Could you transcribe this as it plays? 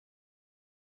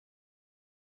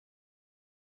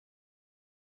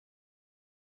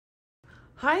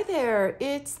Hi there,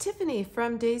 it's Tiffany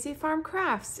from Daisy Farm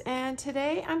Crafts, and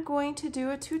today I'm going to do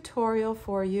a tutorial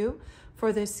for you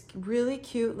for this really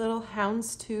cute little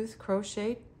houndstooth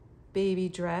crochet baby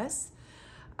dress.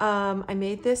 I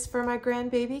made this for my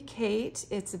grandbaby Kate.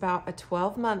 It's about a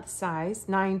 12-month size,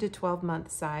 9 to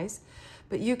 12-month size,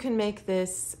 but you can make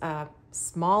this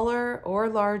smaller or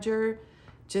larger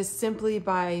just simply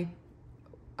by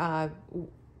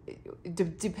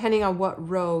depending on what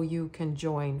row you can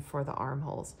join for the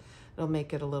armholes. It'll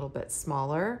make it a little bit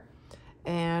smaller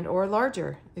and or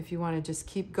larger if you want to just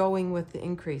keep going with the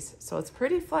increase. So it's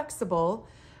pretty flexible.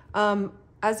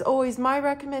 As always, my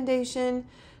recommendation,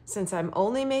 since I'm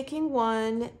only making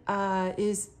one,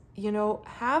 is,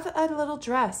 have a little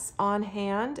dress on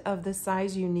hand of the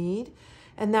size you need,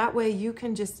 and that way you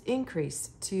can just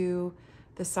increase to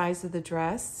the size of the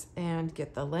dress and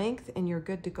get the length and you're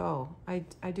good to go. I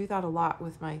do that a lot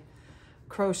with my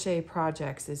crochet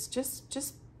projects, is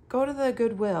just go to the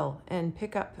Goodwill and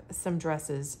pick up some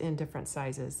dresses in different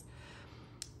sizes.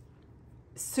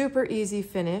 Super easy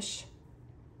finish.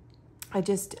 I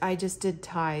just did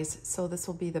ties, so this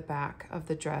will be the back of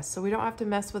the dress. So we don't have to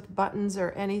mess with buttons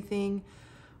or anything.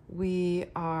 We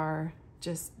are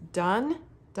just done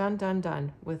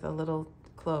with a little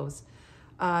close.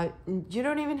 You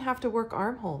don't even have to work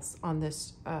armholes on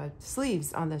this,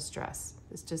 sleeves on this dress.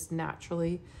 This just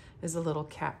naturally is a little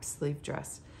cap sleeve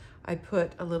dress. I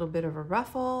put a little bit of a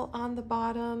ruffle on the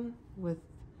bottom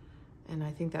and I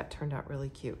think that turned out really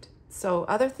cute. So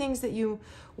other things that you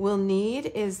will need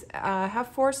is have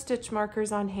 4 stitch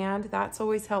markers on hand. That's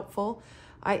always helpful.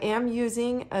 I am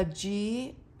using a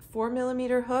G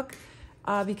 4mm hook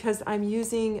because I'm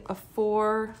using a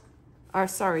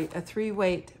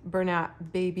 3-weight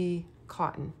Bernat baby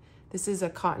cotton. This is a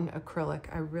cotton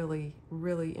acrylic. I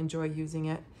really enjoy using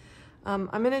it. I'm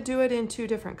gonna do it in 2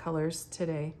 different colors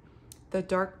today, the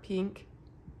dark pink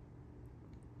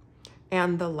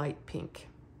and the light pink.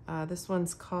 This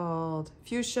one's called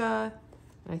Fuchsia,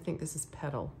 and I think this is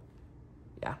Petal.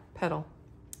 Yeah, Petal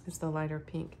is the lighter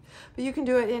pink. But you can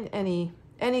do it in any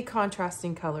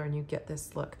contrasting color and you get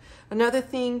this look. Another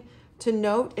thing to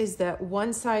note is that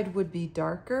one side would be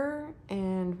darker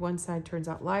and one side turns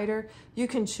out lighter. You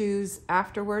can choose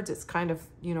afterwards. It's kind of,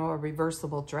 a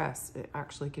reversible dress. It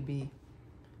actually could be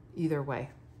either way.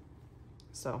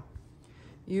 So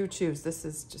you choose. This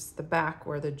is just the back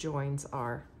where the joins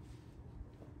are.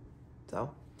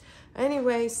 So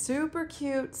anyway, super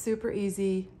cute, super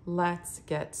easy. Let's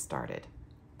get started.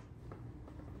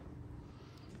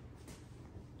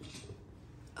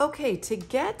 Okay, to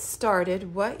get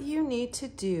started, what you need to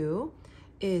do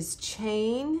is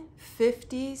chain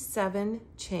 57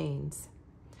 chains.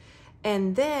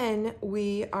 And then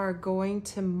we are going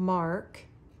to mark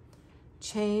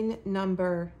chain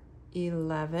number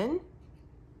 11,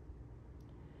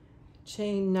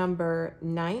 chain number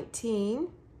 19,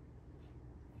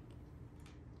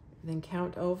 then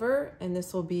count over, and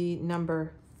this will be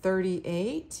number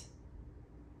 38,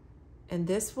 and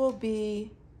this will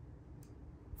be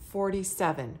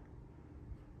 47.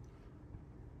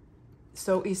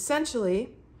 So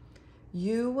essentially,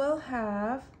 you will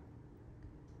have,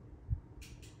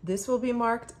 this will be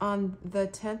marked on the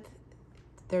 10th.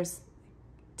 There's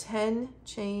 10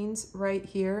 chains right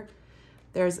here.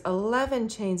 There's 11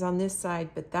 chains on this side,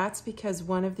 but that's because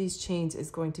one of these chains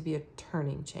is going to be a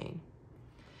turning chain.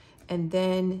 And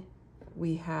then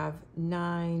we have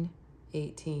 9,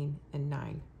 18, and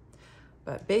 9.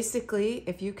 But basically,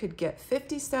 if you could get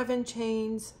 57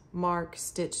 chains, mark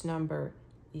stitch number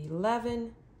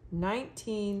 11,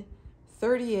 19,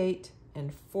 38,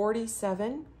 and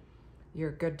 47,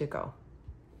 you're good to go.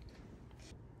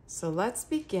 So let's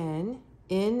begin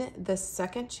in the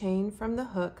second chain from the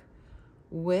hook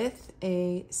with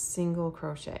a single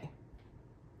crochet.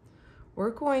 We're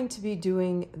going to be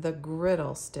doing the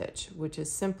griddle stitch, which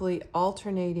is simply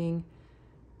alternating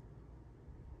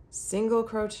single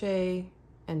crochet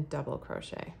and double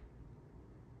crochet.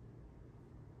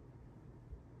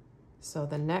 So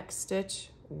the next stitch,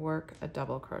 work a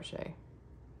double crochet,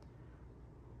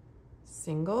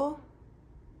 single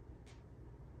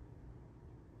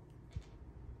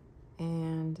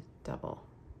and double.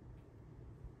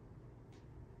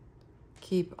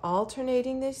 Keep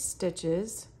alternating these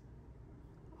stitches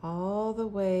all the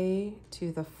way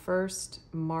to the first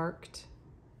marked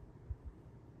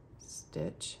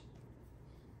stitch.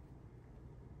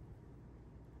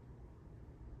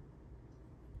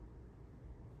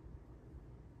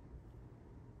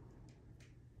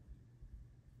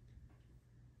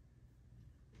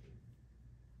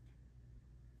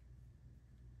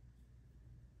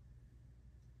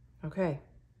 Okay.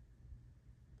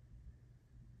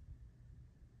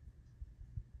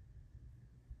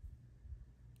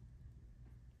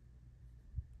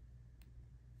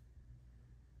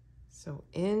 So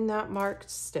in that marked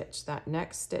stitch, that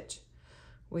next stitch,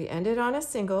 we ended on a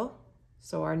single,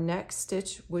 so our next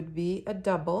stitch would be a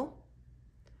double,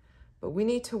 but we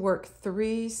need to work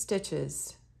 3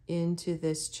 stitches into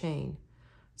this chain.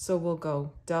 So we'll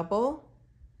go double,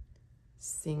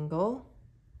 single,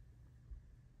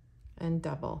 and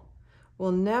double.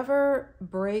 We'll never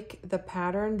break the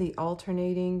pattern, the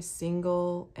alternating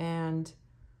single and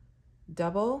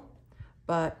double,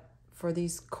 but for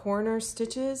these corner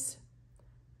stitches,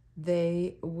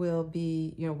 they will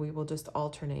be, we will just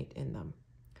alternate in them.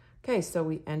 Okay, so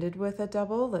we ended with a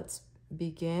double. Let's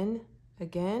begin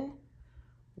again.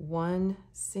 1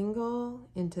 single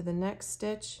into the next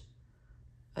stitch,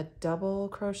 a double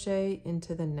crochet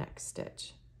into the next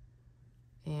stitch,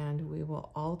 and we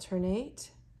will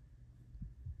alternate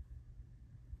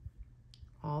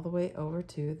all the way over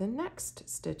to the next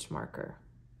stitch marker.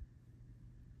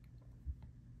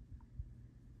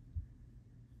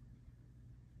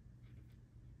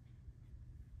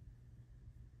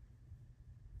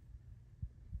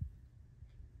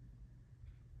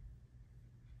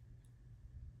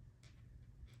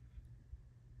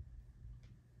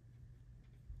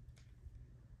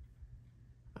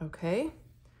 Okay,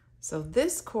 so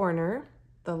this corner,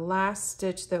 the last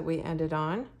stitch that we ended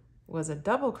on was a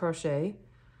double crochet.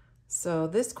 So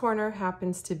this corner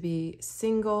happens to be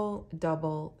single,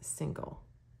 double, single.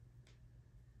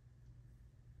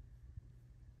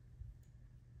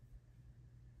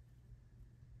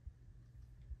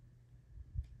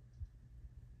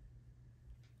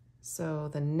 So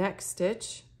the next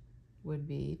stitch would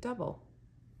be double.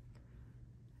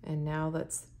 And now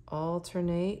let's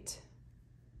alternate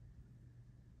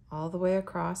all the way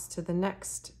across to the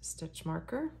next stitch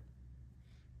marker.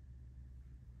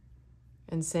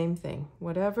 And same thing,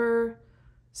 whatever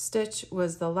stitch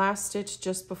was the last stitch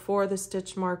just before the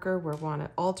stitch marker, we want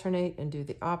to alternate and do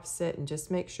the opposite and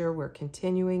just make sure we're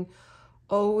continuing,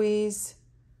 always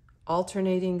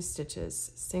alternating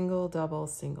stitches, single, double,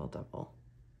 single, double.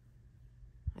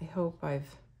 I hope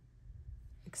I've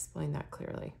explained that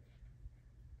clearly.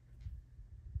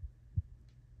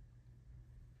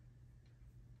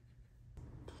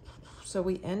 So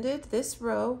we ended this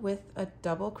row with a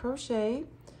double crochet.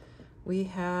 We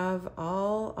have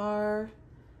all our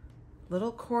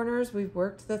little corners. We've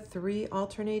worked the 3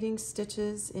 alternating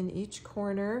stitches in each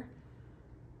corner.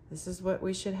 This is what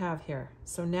we should have here.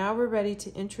 So now we're ready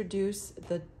to introduce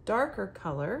the darker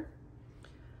color.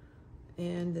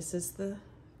 And this is the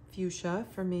fuchsia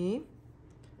for me.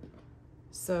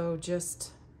 So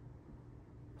just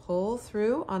pull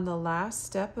through on the last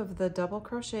step of the double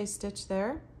crochet stitch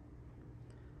there.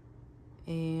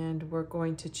 And we're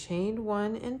going to chain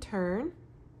 1 and turn.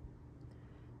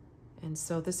 And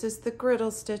so this is the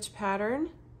griddle stitch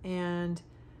pattern, and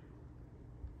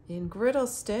in griddle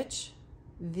stitch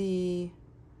the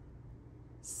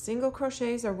single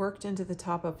crochets are worked into the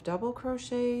top of double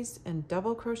crochets, and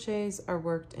double crochets are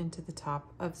worked into the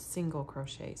top of single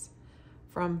crochets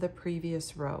from the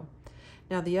previous row.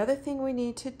 Now the other thing we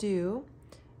need to do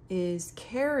is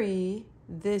carry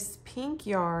this pink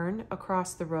yarn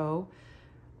across the row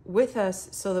with us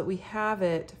so that we have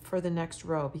it for the next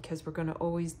row, because we're going to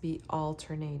always be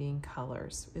alternating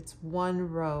colors. It's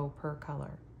 1 row per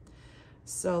color.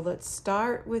 So let's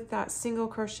start with that single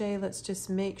crochet. Let's just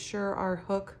make sure our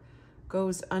hook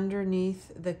goes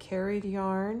underneath the carried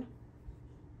yarn.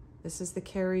 This is the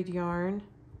carried yarn,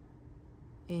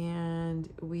 and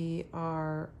we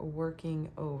are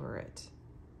working over it.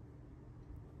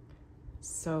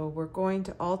 So we're going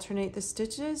to alternate the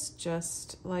stitches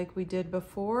just like we did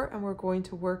before, and we're going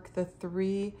to work the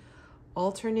 3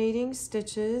 alternating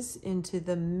stitches into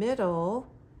the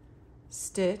middle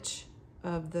stitch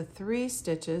of the 3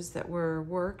 stitches that were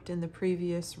worked in the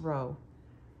previous row.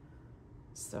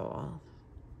 So I'll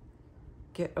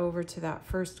get over to that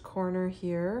first corner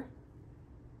here,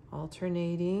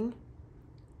 alternating.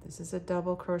 This is a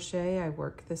double crochet. I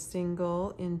work the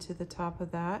single into the top of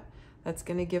that. That's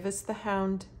going to give us the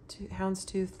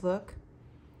houndstooth look.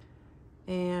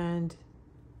 And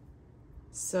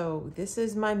so this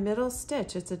is my middle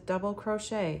stitch. It's a double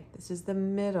crochet. This is the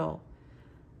middle.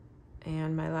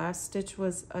 And my last stitch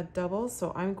was a double,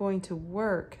 so I'm going to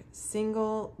work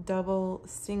single, double,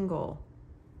 single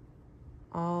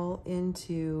all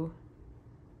into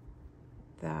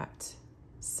that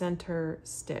center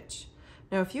stitch.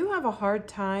 Now, if you have a hard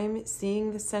time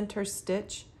seeing the center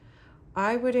stitch,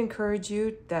 I would encourage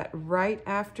you that right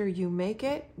after you make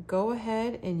it, go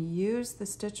ahead and use the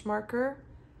stitch marker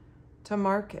to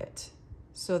mark it,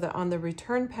 so that on the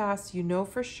return pass, you know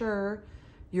for sure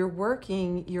you're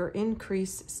working your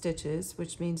increase stitches,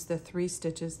 which means the 3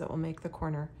 stitches that will make the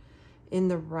corner. in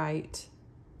the right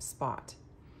spot.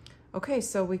 Okay,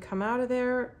 so we come out of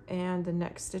there and the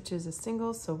next stitch is a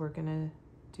single, so we're gonna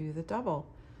do the double.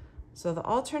 So the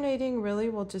alternating really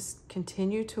will just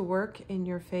continue to work in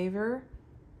your favor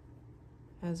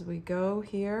as we go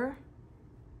here.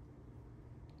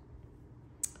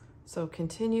 So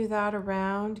continue that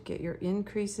around, get your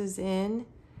increases in,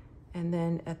 and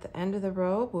then at the end of the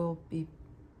row, we'll be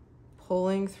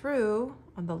pulling through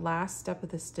on the last step of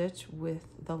the stitch with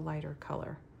the lighter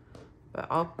color. But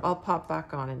I'll pop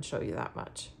back on and show you that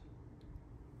much.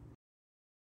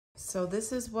 So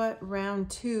this is what round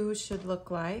 2 should look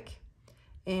like.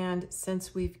 And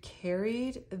since we've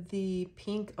carried the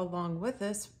pink along with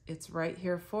us, it's right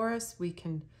here for us. We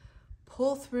can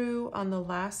pull through on the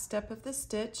last step of the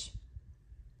stitch,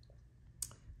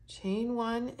 chain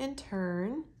 1 and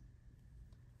turn,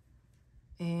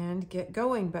 and get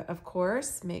going. But of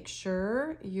course, make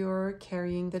sure you're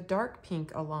carrying the dark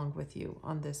pink along with you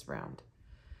on this round.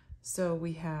 So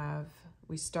we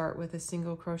start with a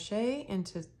single crochet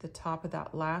into the top of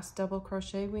that last double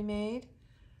crochet we made,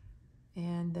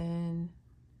 and then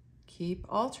keep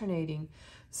alternating.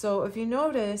 So if you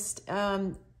noticed,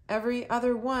 every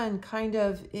other one kind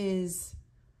of is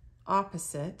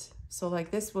opposite. So like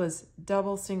this was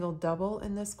double, single, double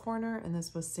in this corner, and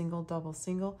this was single, double,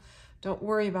 single. Don't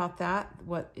worry about that.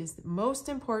 What is most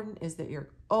important is that you're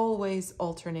always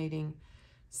alternating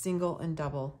single and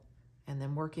double, and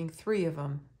then working 3 of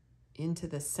them into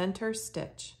the center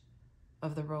stitch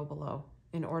of the row below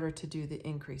in order to do the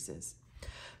increases.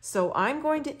 So I'm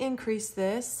going to increase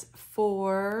this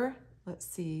for, let's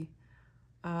see,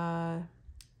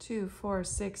 2, 4,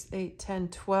 6, 8, 10,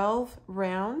 12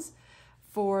 rounds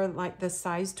for like the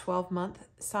size 12-month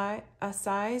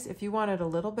size. If you wanted a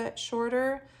little bit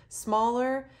shorter,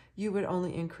 smaller, you would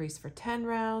only increase for 10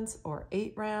 rounds or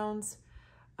 8 rounds.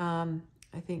 I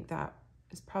think that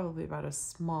is probably about as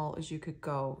small as you could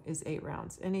go, is 8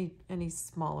 rounds. Any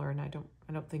smaller, and I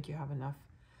don't think you have enough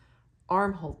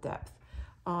armhole depth.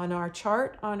 On our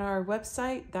chart on our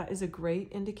website, that is a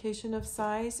great indication of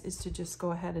size, is to just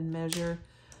go ahead and measure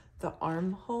the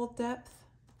armhole depth.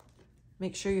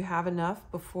 Make sure you have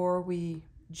enough before we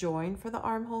join for the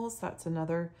armholes. That's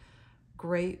another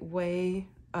great way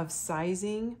of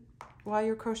sizing while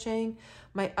you're crocheting.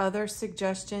 My other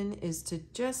suggestion is to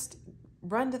just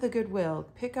run to the Goodwill,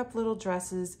 pick up little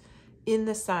dresses in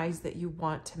the size that you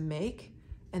want to make,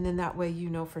 and then that way you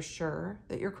know for sure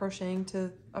that you're crocheting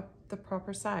to the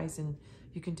proper size, and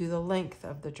you can do the length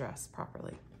of the dress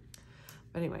properly.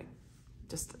 But anyway,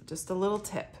 just a little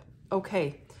tip.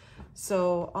 Okay,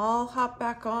 so I'll hop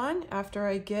back on after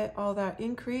I get all that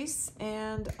increase,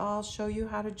 and I'll show you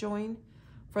how to join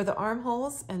for the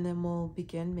armholes, and then we'll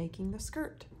begin making the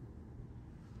skirt.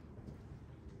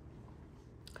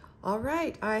 All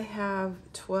right, I have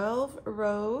 12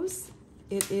 rows.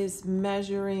 It is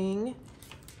measuring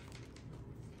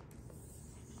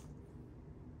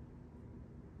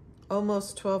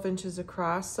almost 12 inches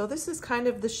across. So this is kind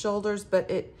of the shoulders, but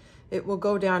it will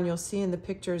go down. You'll see in the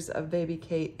pictures of Baby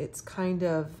Kate, it's kind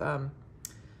of,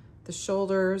 the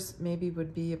shoulders maybe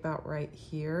would be about right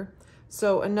here.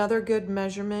 So another good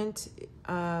measurement,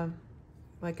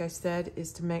 like I said,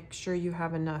 is to make sure you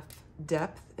have enough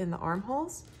depth in the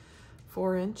armholes.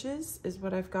 4 inches is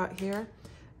what I've got here.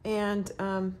 And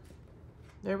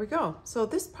there we go. So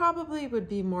this probably would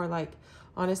be more like,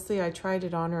 honestly, I tried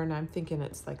it on her and I'm thinking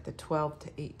it's like the 12 to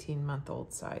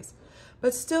 18-month-old size,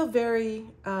 but still very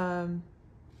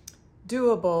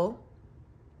doable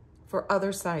for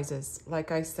other sizes.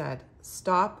 Like I said,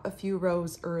 stop a few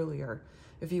rows earlier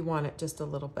if you want it just a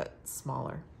little bit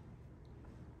smaller.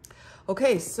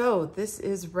 Okay, so this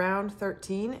is round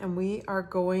 13, and we are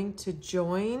going to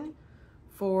join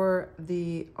for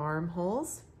the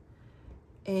armholes,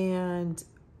 and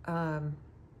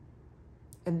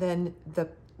then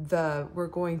we're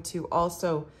going to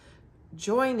also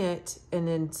join it, and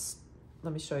then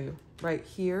let me show you right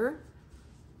here.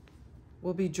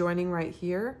 We'll be joining right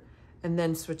here and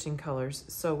then switching colors,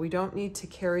 so we don't need to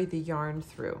carry the yarn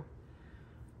through.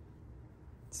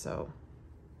 So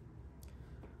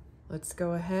let's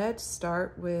go ahead,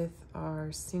 start with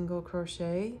our single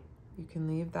crochet. You can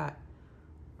leave that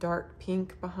dark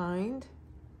pink behind.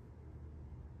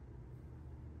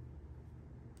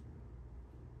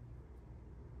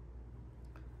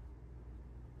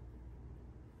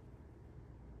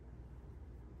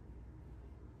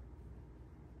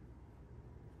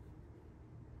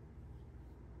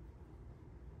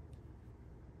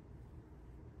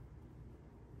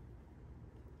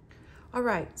 All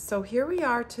right, so here we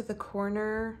are to the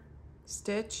corner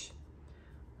stitch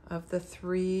of the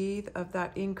 3 of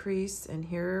that increase, and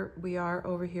here we are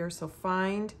over here. So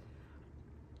find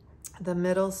the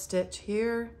middle stitch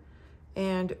here,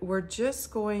 and we're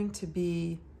just going to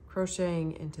be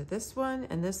crocheting into this one,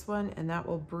 and that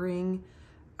will bring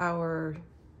our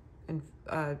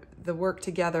the work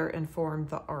together and form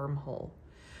the armhole.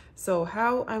 So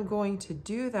how I'm going to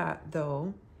do that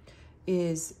though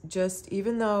is just,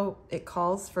 even though it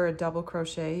calls for a double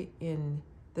crochet in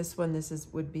this one,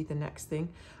 would be the next thing,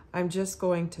 I'm just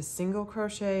going to single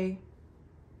crochet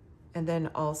and then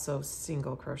also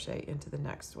single crochet into the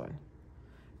next one.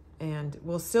 And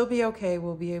we'll still be okay.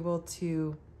 We'll be able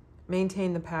to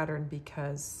maintain the pattern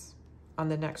because on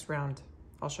the next round,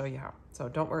 I'll show you how. So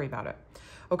don't worry about it.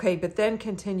 Okay, but then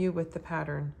continue with the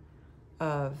pattern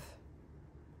of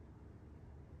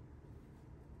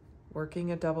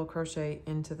working a double crochet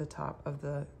into the top of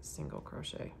the single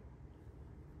crochet.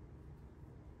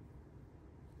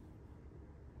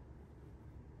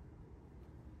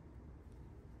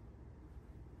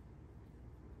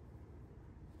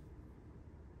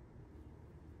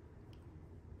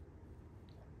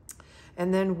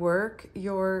 And then work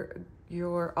your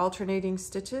alternating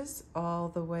stitches all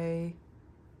the way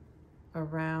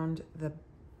around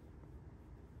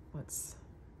what's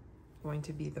going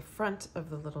to be the front of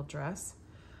the little dress.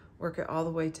 Work it all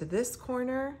the way to this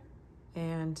corner,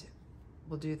 and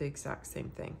we'll do the exact same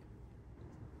thing.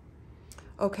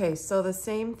 Okay, so the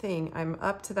same thing, I'm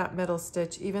up to that middle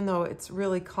stitch. Even though it's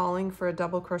really calling for a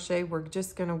double crochet, we're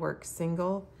just gonna work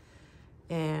single,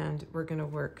 and we're gonna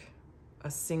work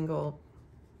a single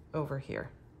over here.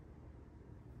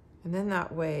 And then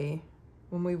that way,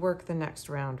 when we work the next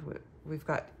round, we've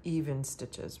got even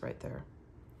stitches right there.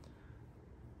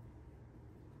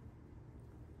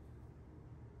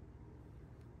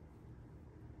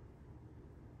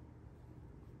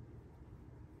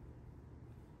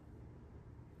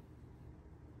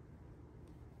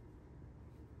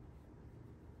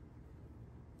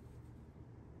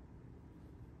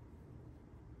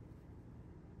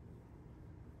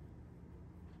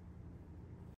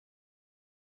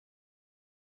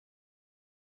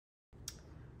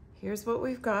 Here's what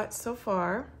we've got so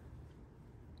far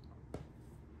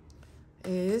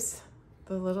is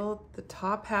the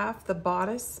top half, the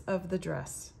bodice of the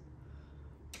dress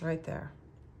right there.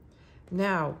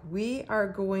 Now we are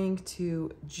going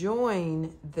to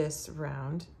join this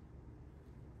round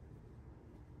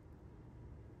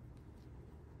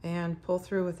and pull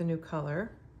through with a new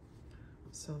color.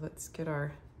 So let's get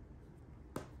our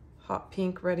hot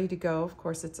pink ready to go. Of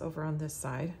course, it's over on this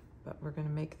side, but we're going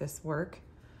to make this work.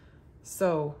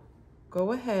 So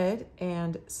go ahead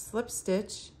and slip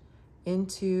stitch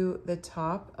into the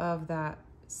top of that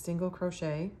single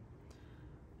crochet.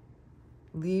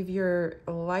 Leave your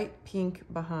light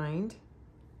pink behind.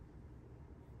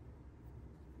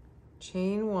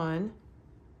 Chain 1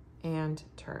 and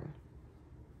turn.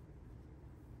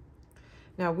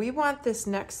 Now we want this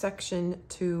next section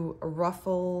to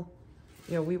ruffle,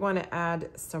 we want to add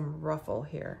some ruffle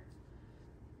here.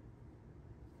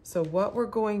 So what we're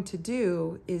going to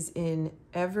do is in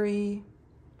every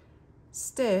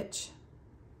stitch,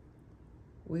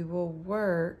 we will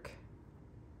work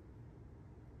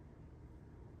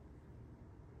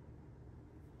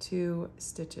 2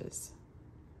 stitches.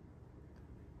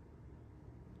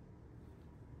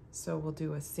 So we'll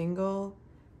do a single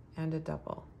and a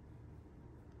double.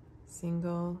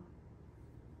 Single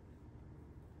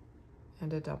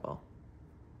and a double.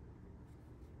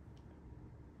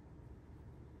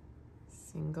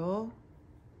 Single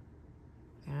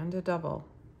and a double.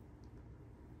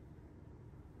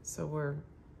 So we're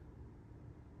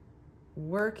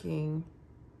working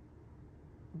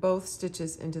both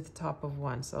stitches into the top of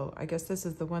one. So I guess this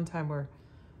is the one time we're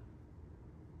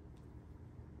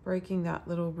breaking that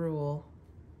little rule,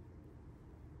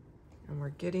 and we're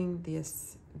getting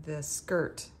the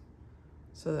skirt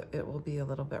so that it will be a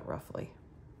little bit ruffly.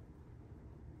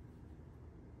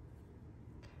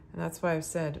 And that's why I've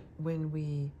said when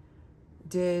we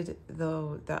did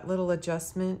that little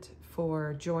adjustment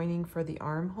for joining for the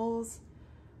armholes,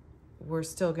 we're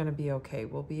still going to be okay.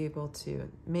 We'll be able to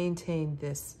maintain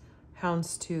this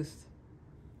houndstooth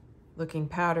looking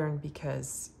pattern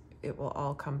because it will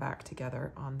all come back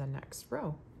together on the next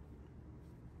row.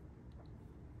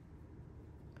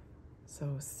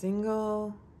 So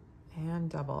single and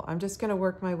double. I'm just going to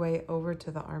work my way over to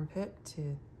the armpit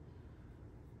to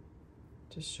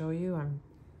show you. I'm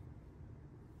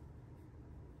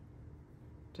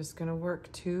just going to work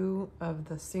 2 of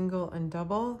the single and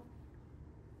double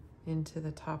into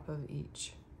the top of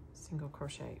each single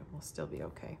crochet, and we'll still be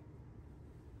okay.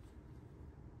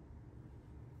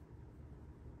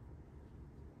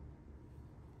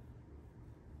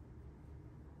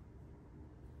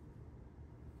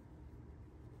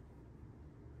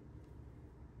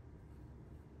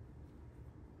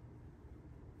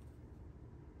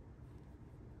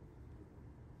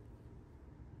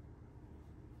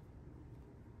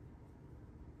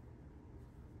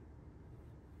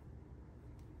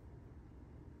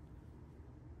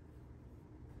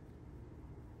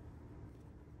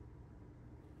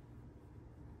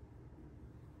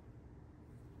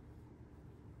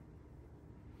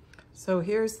 So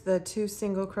here's the 2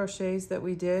 single crochets that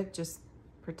we did. Just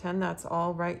pretend that's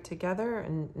all right together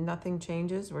and nothing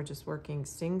changes. We're just working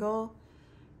single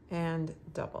and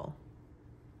double.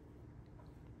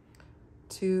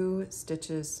 2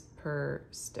 stitches per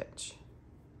stitch.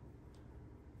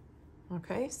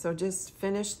 Okay, so just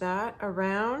finish that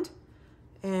around,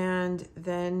 and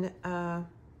then I'll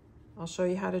show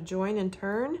you how to join and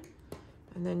turn,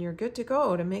 and then you're good to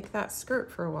go to make that skirt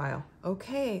for a while.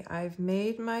 Okay, I've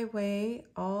made my way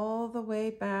all the way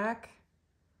back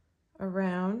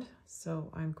around,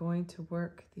 so I'm going to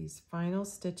work these final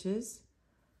stitches,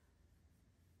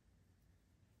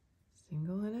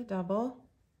 single and a double,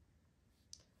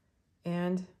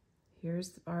 and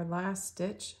here's our last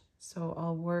stitch. So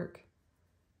I'll work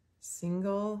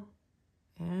single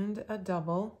and a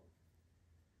double,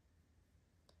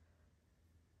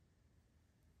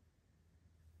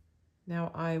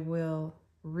 now I will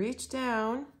reach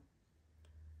down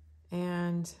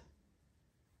and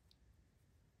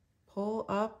pull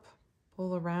up,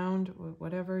 pull around,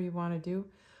 whatever you want to do.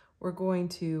 We're going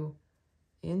to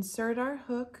insert our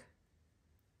hook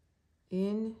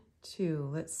into,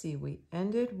 let's see, we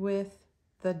ended with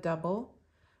the double.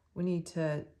 We need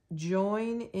to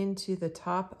join into the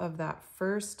top of that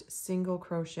first single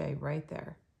crochet right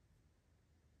there.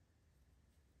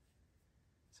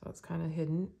 So it's kind of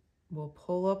hidden. We'll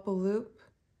pull up a loop,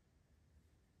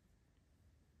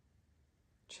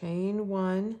 chain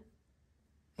 1,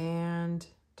 and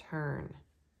turn.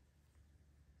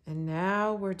 And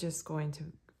now we're just going to,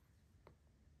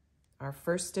 our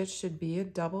first stitch should be a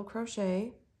double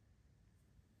crochet.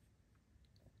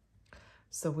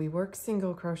 So we work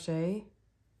single crochet,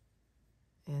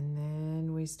 and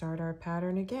then we start our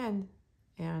pattern again.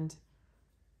 And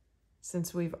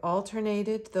since we've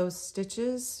alternated those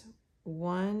stitches,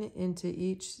 1 into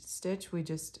each stitch, we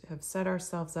just have set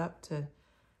ourselves up to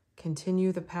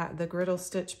continue the griddle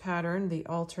stitch pattern, the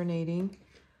alternating,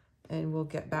 and we'll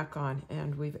get back on.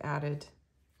 And we've added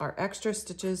our extra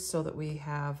stitches so that we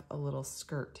have a little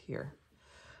skirt here.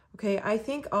 Okay, I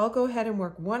think I'll go ahead and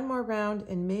work one more round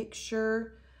and make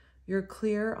sure you're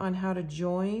clear on how to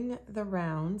join the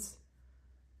rounds.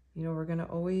 You know, we're going to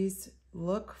always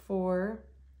look for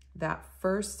that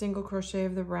first single crochet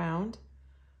of the round.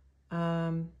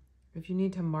 If you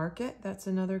need to mark it, that's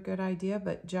another good idea,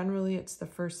 but generally it's the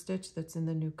first stitch that's in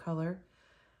the new color.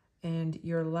 And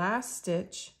your last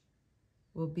stitch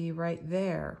will be right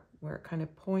there where it kind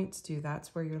of points to,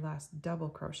 that's where your last double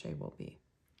crochet will be.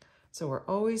 So we're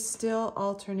always still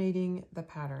alternating the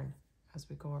pattern as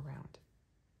we go around.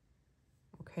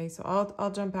 Okay, so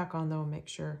I'll jump back on though and make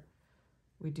sure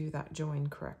we do that join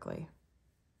correctly.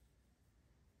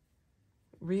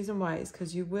 Reason why is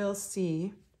because you will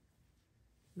see,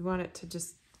 you want it to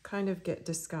just kind of get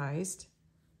disguised.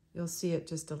 You'll see it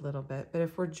just a little bit, but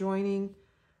if we're joining,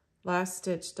 last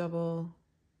stitch, double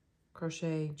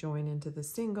crochet, join into the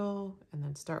single, and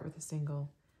then start with a single,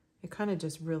 it kind of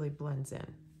just really blends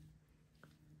in.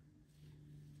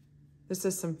 This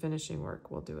is some finishing work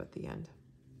we'll do at the end.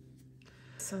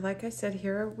 So like I said,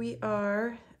 here we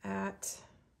are at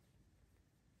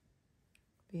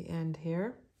the end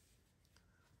here.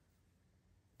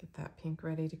 Get that pink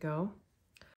ready to go.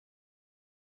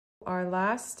 Our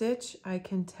last stitch, I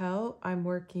can tell I'm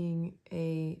working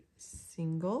a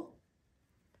single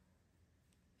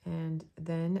and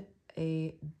then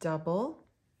a double.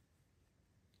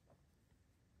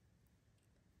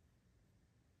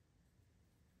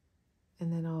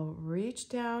 And then I'll reach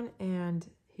down, and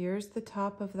here's the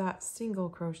top of that single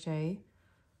crochet,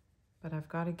 but I've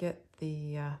got to get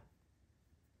the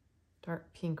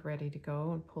dark pink ready to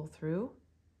go and pull through.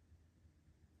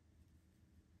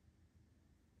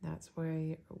 That's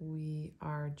where we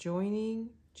are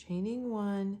joining, chaining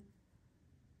 1,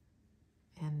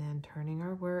 and then turning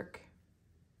our work.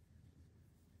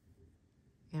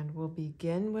 And we'll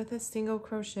begin with a single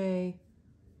crochet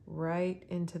right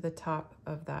into the top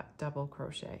of that double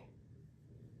crochet.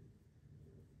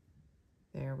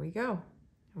 There we go.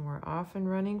 And we're off and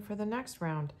running for the next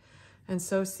round. And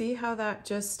so see how that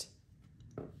just,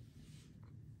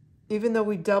 even though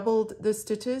we doubled the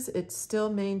stitches, it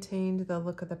still maintained the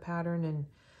look of the pattern, and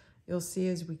you'll see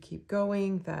as we keep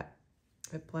going that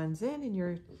it blends in, and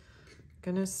you're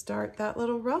gonna start that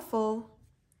little ruffle.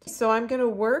 So I'm gonna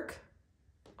work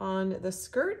on the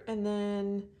skirt, and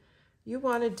then you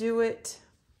wanna do it,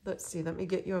 let's see, let me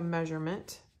get you a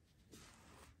measurement.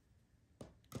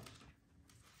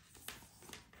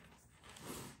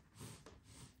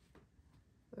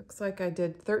 Looks like I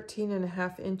did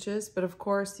 13.5 inches, but of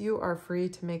course you are free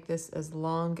to make this as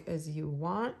long as you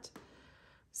want.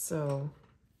 So,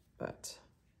 but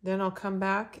Then I'll come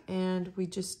back and we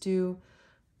just do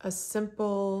a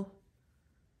simple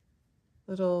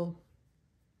little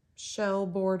shell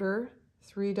border,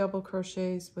 3 double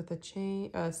crochets with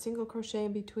a single crochet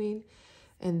in between,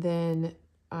 and then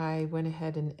I went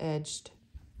ahead and edged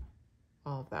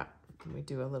all of that. And we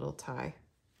do a little tie.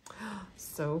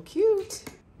 So cute.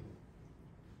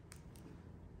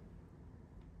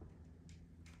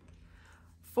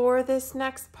 For this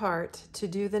next part, to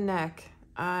do the neck,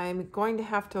 I'm going to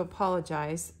have to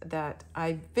apologize that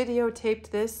I videotaped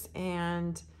this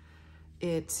and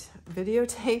it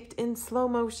videotaped in slow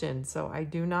motion, so I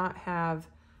do not have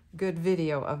good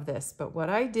video of this. But what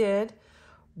I did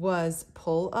was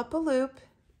pull up a loop,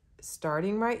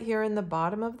 starting right here in the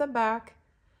bottom of the back,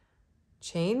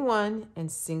 chain 1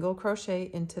 and single crochet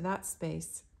into that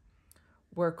space.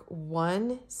 Work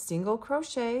 1 single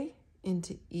crochet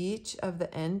into each of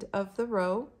the end of the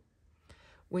row.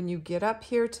 When you get up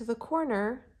here to the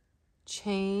corner,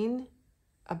 chain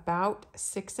about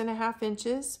 6.5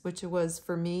 inches, which was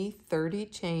for me 30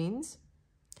 chains.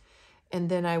 And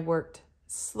then I worked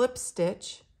slip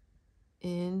stitch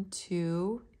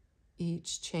into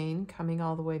each chain, coming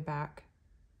all the way back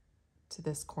to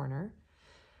this corner.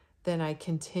 Then I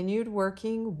continued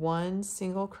working 1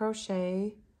 single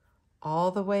crochet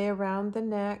all the way around the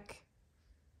neck,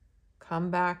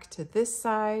 come back to this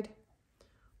side,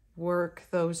 work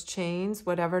those chains,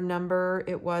 whatever number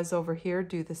it was over here,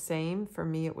 do the same. For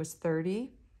me, it was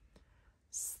 30.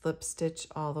 Slip stitch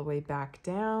all the way back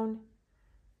down,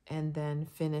 and then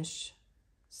finish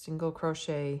single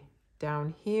crochet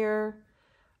down here.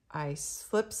 I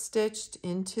slip stitched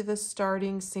into the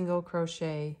starting single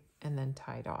crochet and then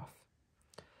tied off.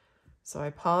 So I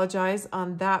apologize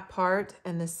on that part,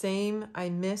 and the same I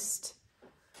missed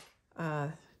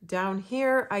down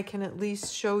here. I can at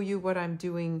least show you what I'm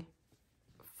doing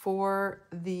for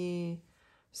the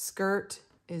skirt,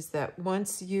 is that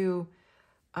once you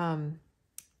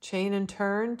chain and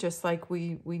turn, just like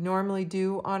we normally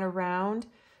do on a round,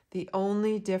 the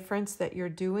only difference that you're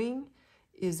doing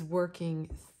is working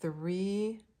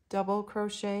 3 double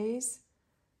crochets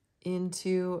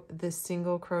into the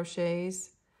single crochets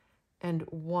and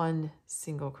 1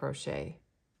 single crochet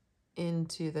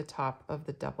into the top of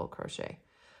the double crochet.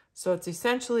 So it's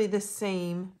essentially the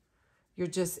same. You're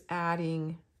just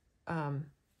adding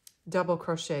double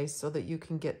crochets so that you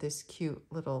can get this cute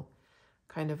little,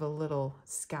 kind of a little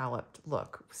scalloped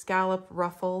look. Scallop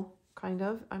ruffle, kind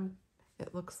of.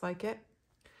 It looks like it.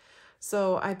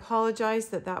 So I apologize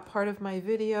that that part of my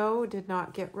video did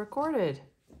not get recorded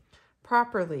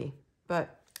properly.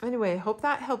 But anyway, I hope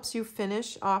that helps you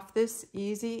finish off this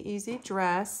easy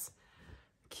dress.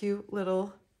 Cute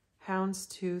little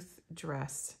houndstooth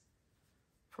dress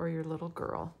for your little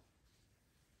girl.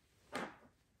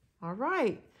 All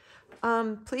right.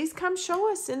 Please come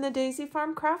show us in the Daisy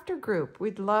Farm Crafter group.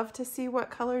 We'd love to see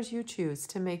what colors you choose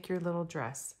to make your little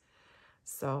dress.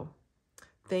 So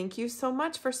thank you so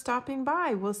much for stopping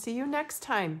by. We'll see you next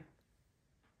time.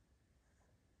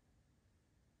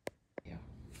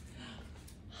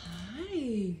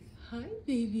 Hi. Hi,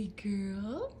 baby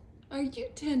girl. Are you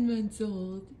 10 months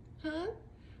old? Huh?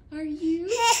 Are you?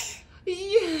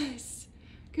 Yes.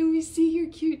 Can we see your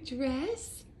cute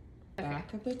dress?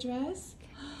 Back of the dress?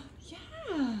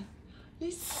 Yeah.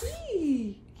 Let's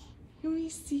see. Can we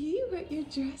see what your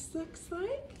dress looks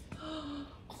like?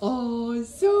 Oh,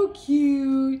 so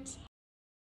cute.